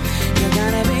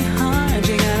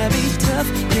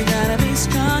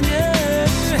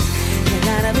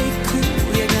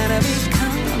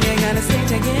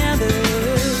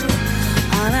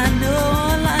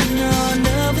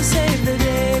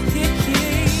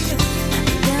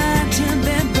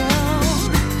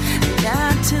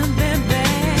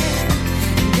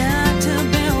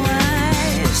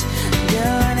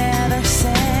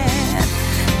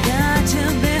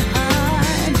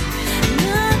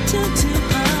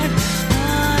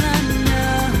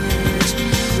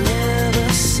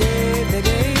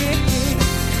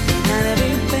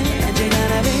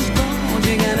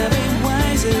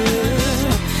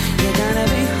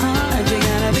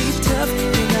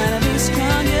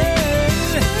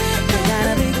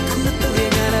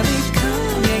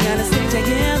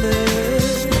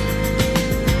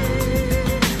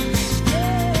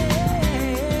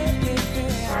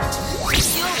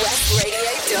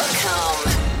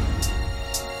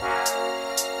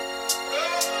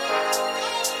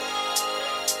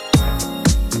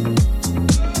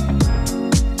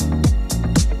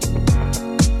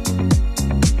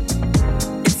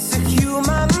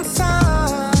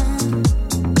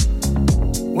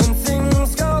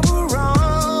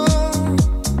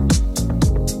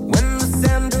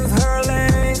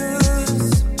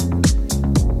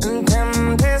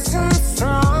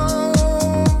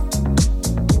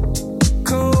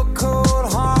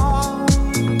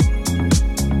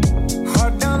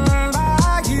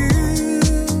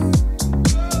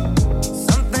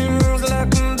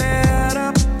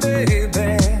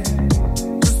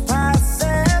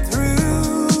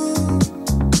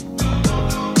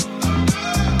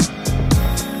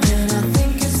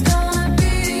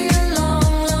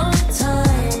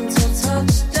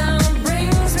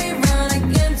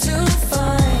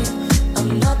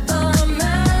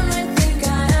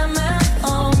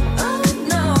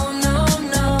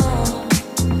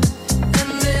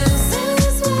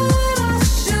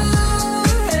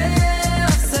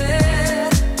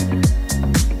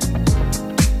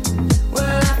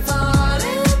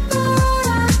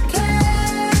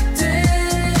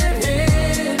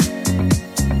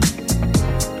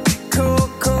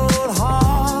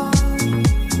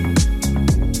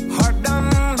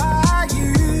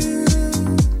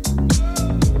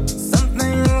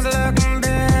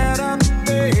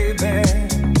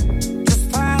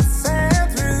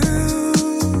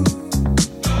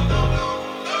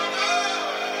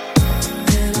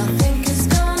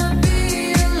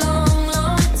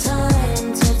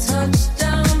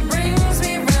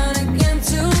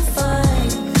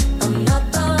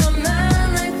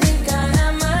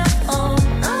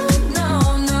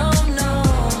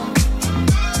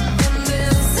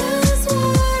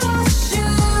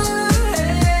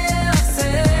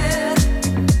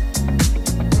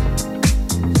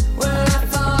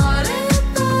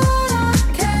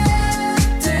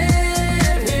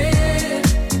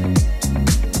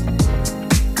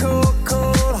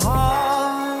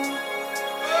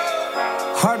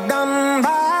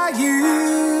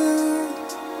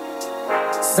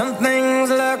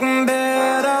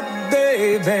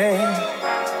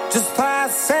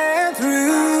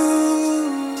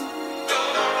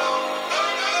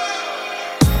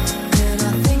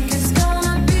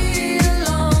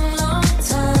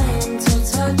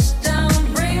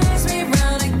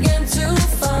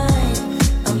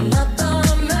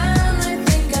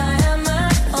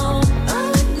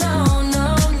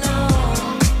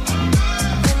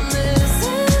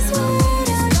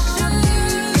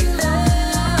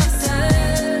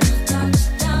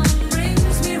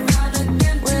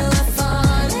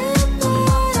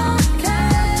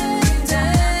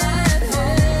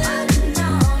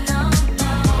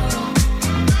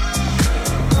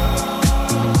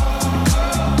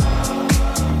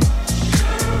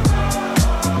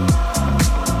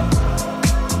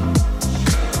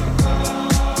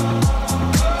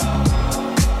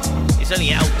 He's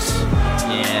only out.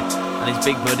 Yeah, and his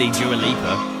big buddy Dua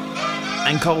Lipa.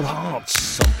 And Cold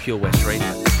Hearts on Pure West Radio.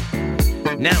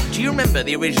 Now, do you remember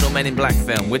the original Men in Black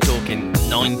film? We're talking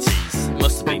 90s.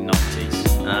 Must have been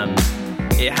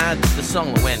 90s. It had the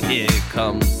song that went, here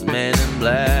comes the Men in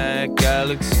Black,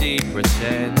 Galaxy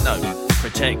Pretend. No,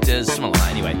 Protectors, something like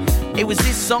that anyway. It was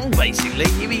this song basically.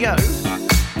 Here we go.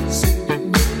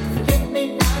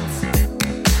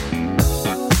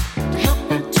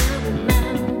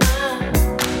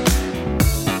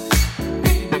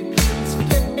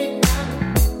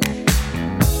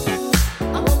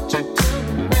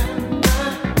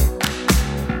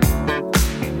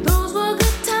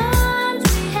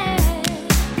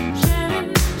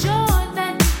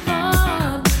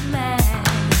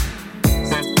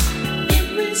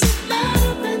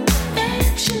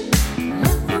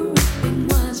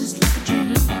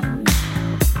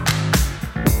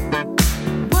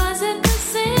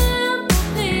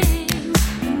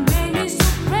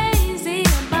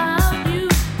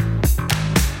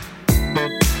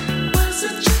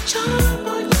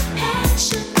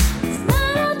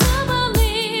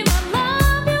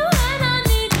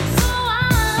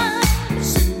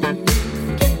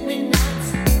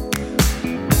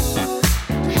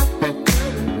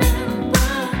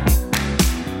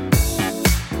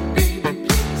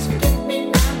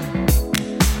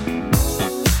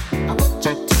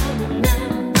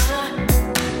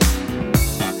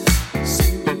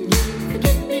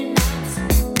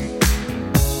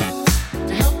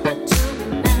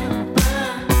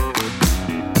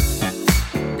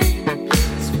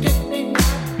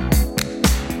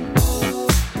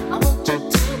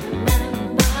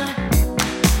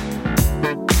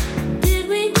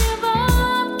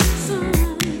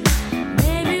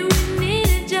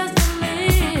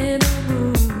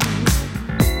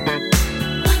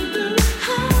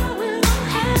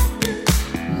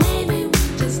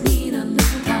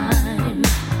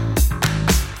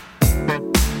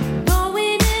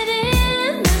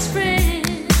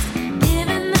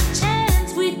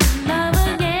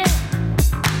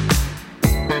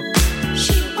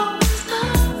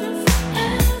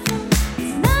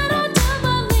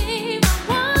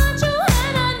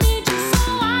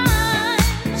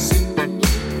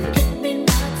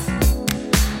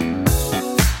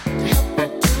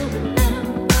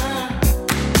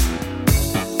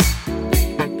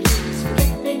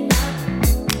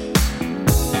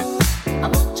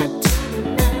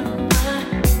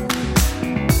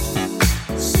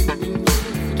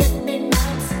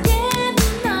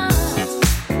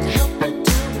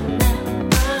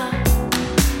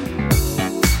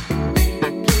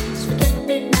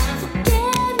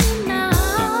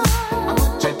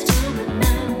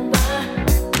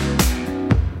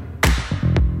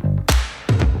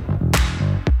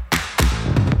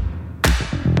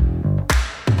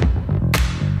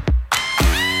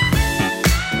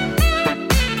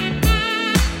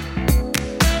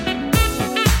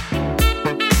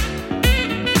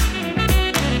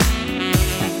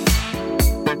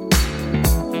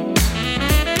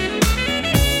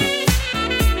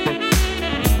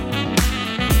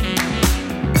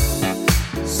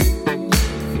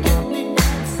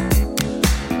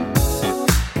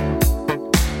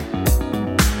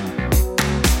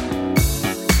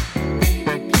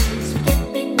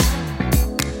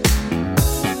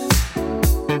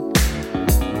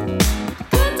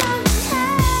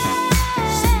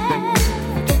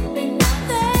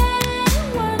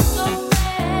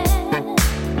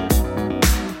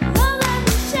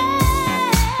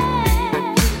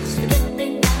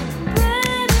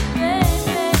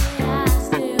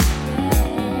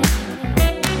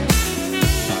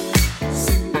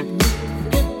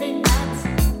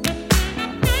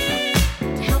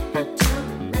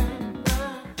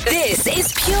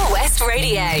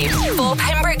 Radio for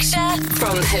Pembrokeshire,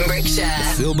 from Pembrokeshire.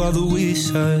 Still by the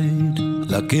wayside,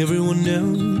 like everyone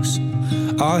else.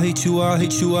 I hate you, I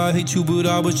hate you, I hate you, but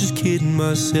I was just kidding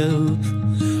myself.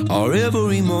 Our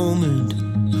every moment,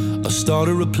 I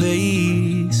started a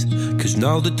place. Cause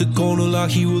now that they're gone, all I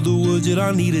hear were the words that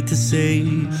I needed to say.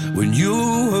 When you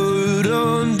hurt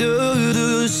under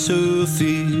the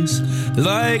surface,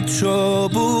 like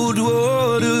troubled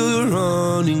water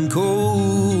running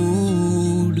cold.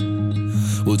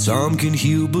 Well, time can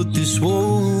heal, but this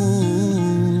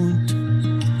won't.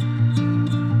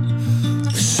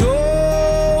 So,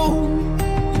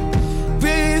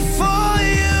 before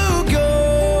you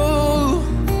go,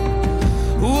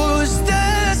 was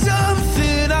there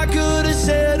something I could have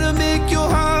said to make your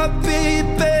heart beat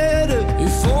better?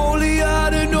 If only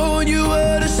I'd have known you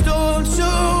were the storm to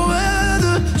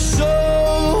weather. So,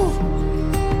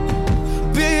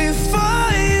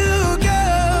 before you go,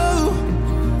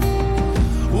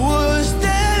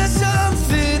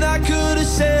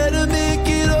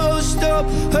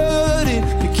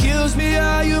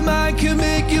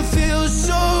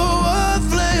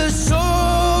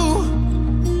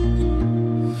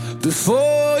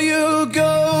 before you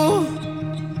go.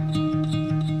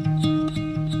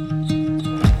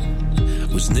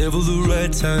 Was never the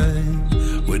right time,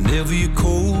 whenever you're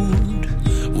cold.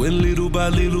 Went little by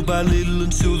little by little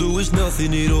until there was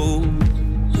nothing at all.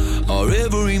 Or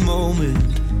every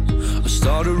moment I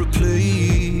started to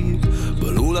play,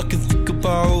 but all I can think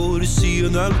about is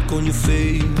seeing that look on your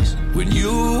face. When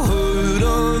you hurt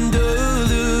under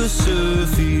the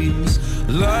surface,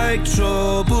 like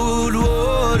troubled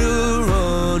water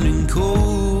running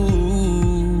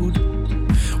cold.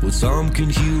 Well, time can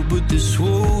heal, but this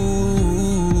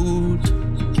won't.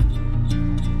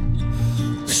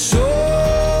 So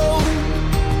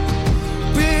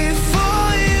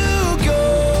before you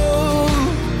go,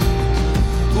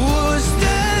 was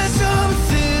there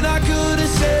something I could have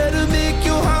said to make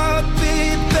your heart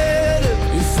beat better?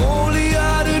 If only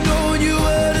I'd have known you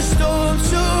were the storm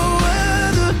to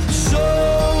weather. So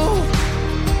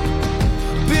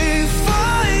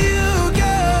before you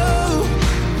go,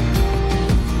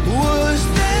 was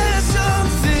there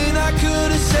something I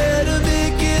could have said to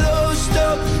make it all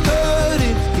stop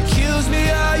hurting? It kills me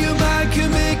how your mind can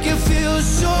make you feel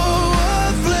so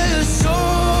worthless. So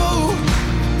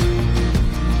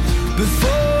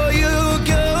before you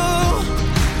go,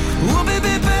 we'll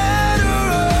be better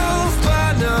off by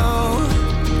now.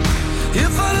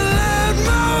 If I let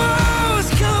my walls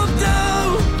come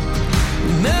down,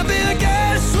 maybe I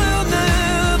guess we'll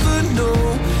never know.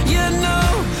 You know,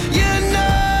 you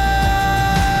know.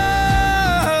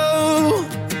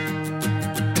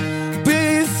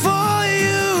 Before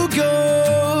you go,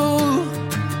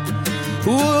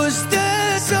 was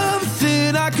there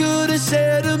something I could have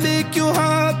said to make your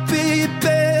heart beat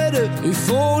better? If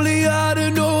only I'd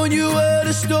have known you were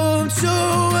the storm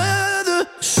to weather.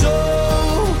 So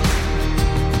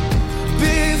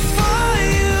before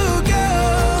you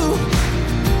go,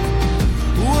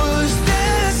 was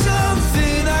there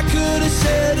something I could have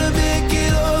said to make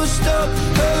it all stop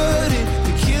hurting?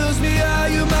 It kills me how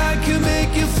your mind can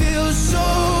make you feel so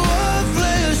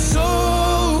worthless. So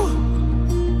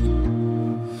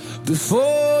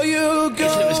before you go.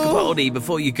 It's Lewis Capaldi,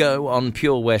 Before You Go, on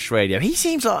Pure West Radio. He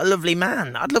seems like a lovely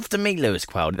man. I'd love to meet Lewis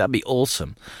Capaldi. That'd be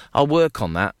awesome. I'll work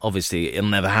on that. Obviously, it'll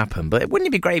never happen, but wouldn't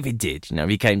it be great if it did? You know, if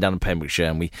he came down to Pembrokeshire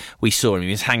and we saw him.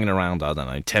 He was hanging around, I don't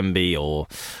know, Tenby or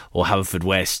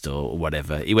Haverfordwest or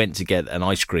whatever. He went to get an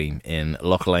ice cream in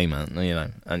Loch Lomond, you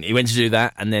know, and he went to do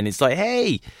that, and then it's like,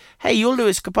 hey, you're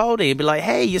Lewis Capaldi. He'd be like,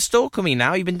 hey, you're stalking me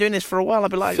now. You've been doing this for a while.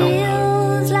 I'd be like, oh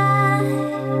no.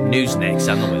 News next,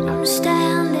 and the weather. I'm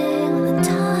standing the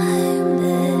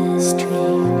timeless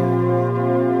dream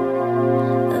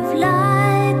of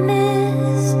light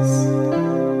mists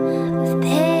with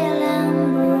pale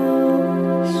ambrose.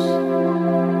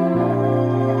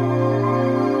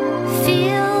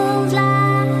 Feels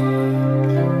like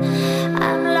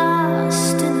I'm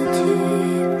lost in the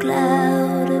deep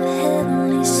cloud of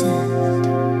heavenly scent.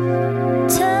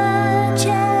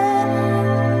 Touching,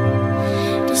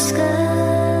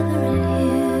 discovering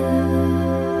you.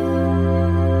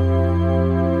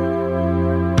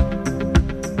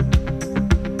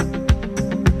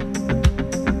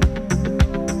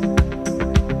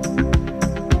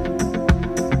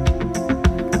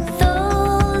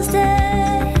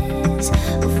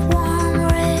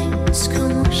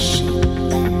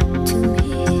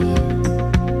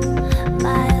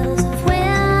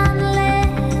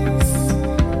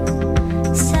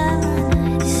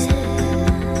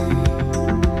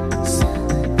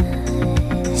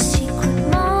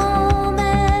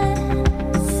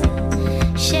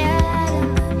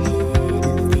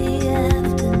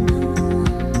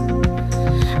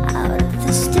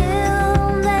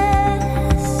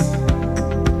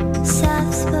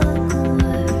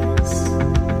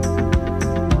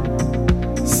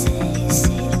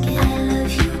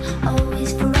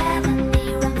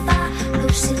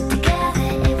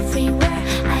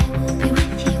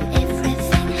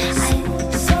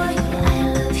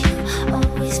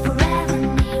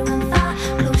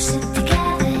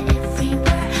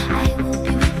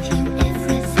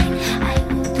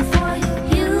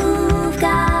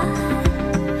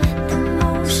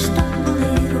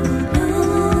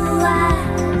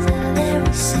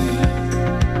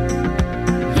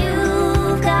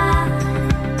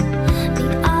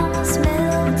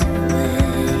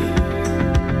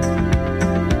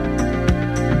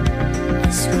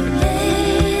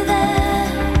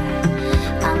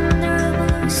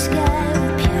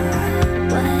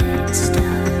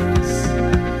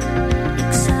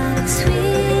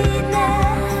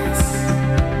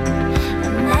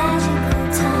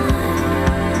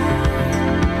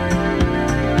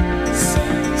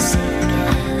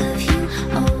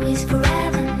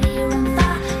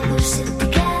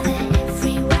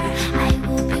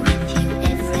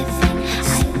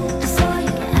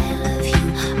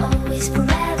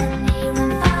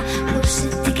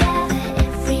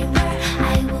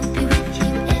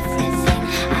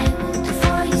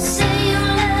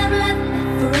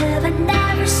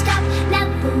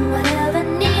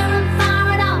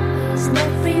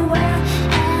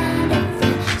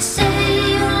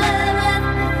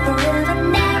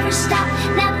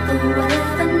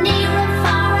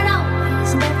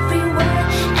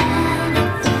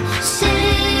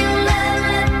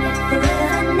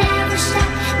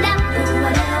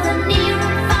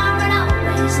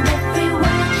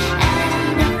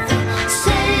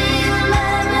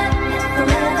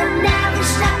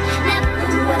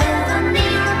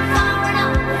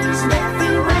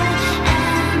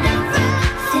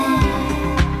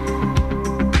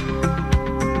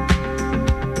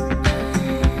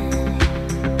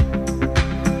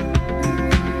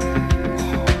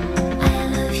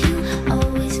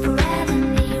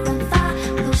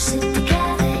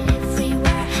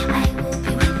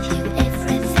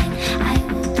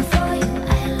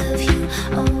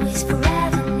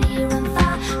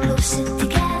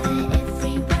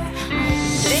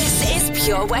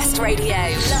 Pure West Radio,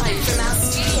 live from our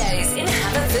studios in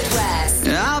Haverfordwest.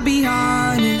 I'll be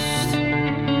honest,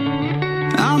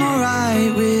 I'm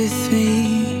alright with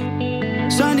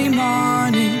me. Sunday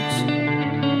mornings,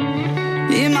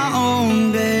 in my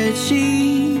own bed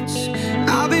sheets,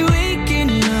 I'll be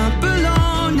waking up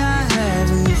alone. I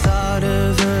haven't thought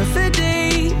of her for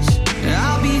days.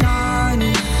 I'll be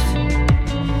honest,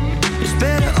 it's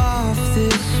better off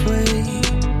this way.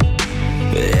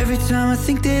 But every time I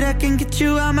think that I can get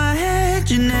you out my head,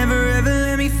 you never ever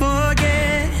let me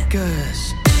forget.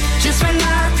 'Cause just when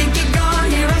I think you're gone,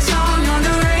 hear a song on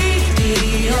the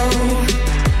radio.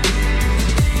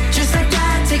 Just like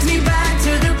that takes me back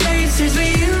to the places we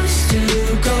used to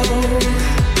go.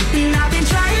 And I've been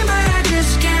trying but I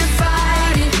just can't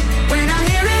fight it. When I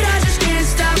hear it I just can't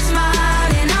stop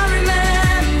smiling. I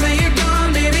remember you're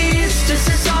gone, baby, it's just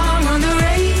a song on the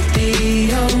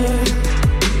radio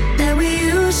that we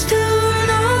used to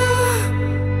know.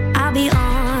 I'll be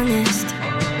honest,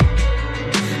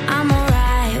 I'm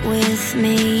alright with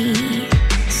me.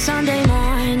 Sunday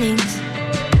mornings,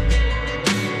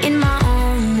 in my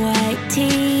own white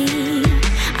tee,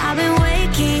 I've been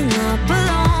waking up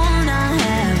alone. I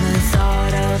haven't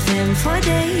thought of him for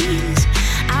days.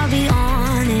 I'll be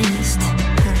honest,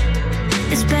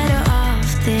 it's better off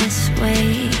this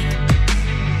way.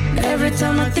 Every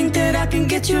time I think that I can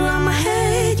get you out my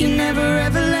head, you never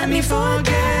ever let me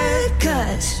forget.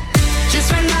 'Cause just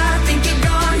when I think you're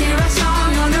gone, hear a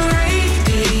song on the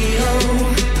radio.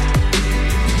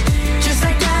 Just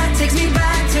like that takes me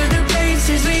back to the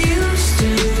places we used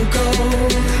to go.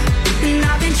 And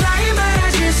I've been trying but I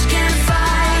just can't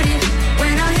fight it.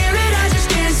 When I hear it I just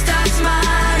can't stop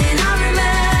smiling. I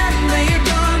remember you're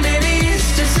gone, baby, it's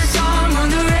just a song on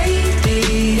the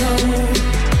radio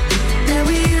that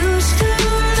we used to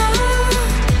know.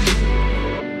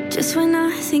 just when I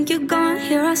think you're gone,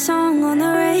 hear a song on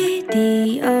the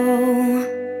radio.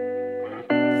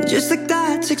 Just like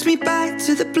that takes me back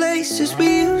to the places we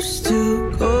used to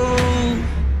go.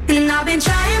 And I've been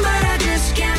trying but